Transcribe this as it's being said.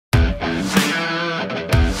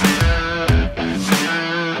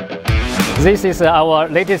This is our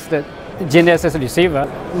latest GNSS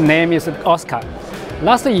receiver. Name is Oscar.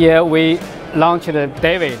 Last year we launched the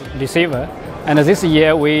David receiver, and this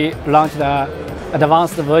year we launched the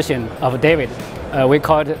advanced version of David. We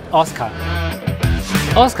call it Oscar.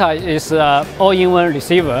 Oscar is an all-in-one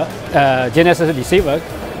receiver, GNSS receiver,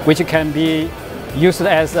 which can be used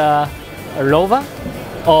as a Rover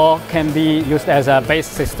or can be used as a base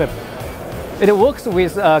system. It works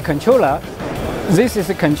with a controller. This is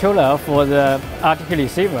a controller for the RTK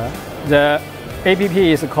receiver. The app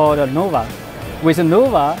is called Nova. With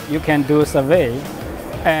Nova, you can do survey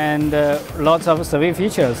and lots of survey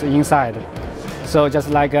features inside. So just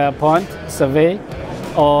like a point survey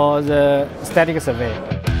or the static survey.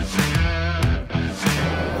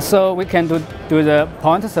 So we can do the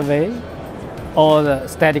point survey or the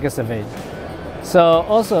static survey. So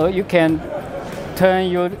also you can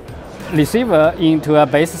turn your receiver into a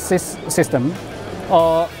base system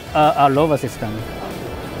or a Rover system.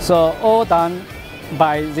 So all done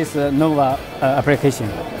by this Nova application.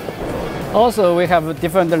 Also we have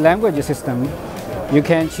different language system. You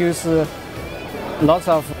can choose lots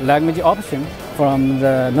of language options from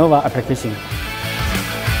the Nova application.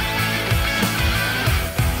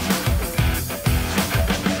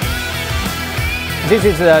 This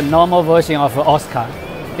is a normal version of Oscar.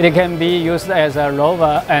 It can be used as a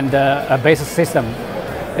Rover and a base system.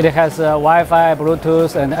 It has Wi-Fi,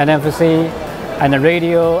 Bluetooth, and NFC, and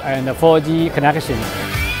radio and 4G connection.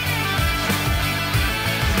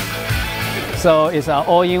 So it's an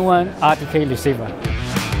all-in-one RTK receiver.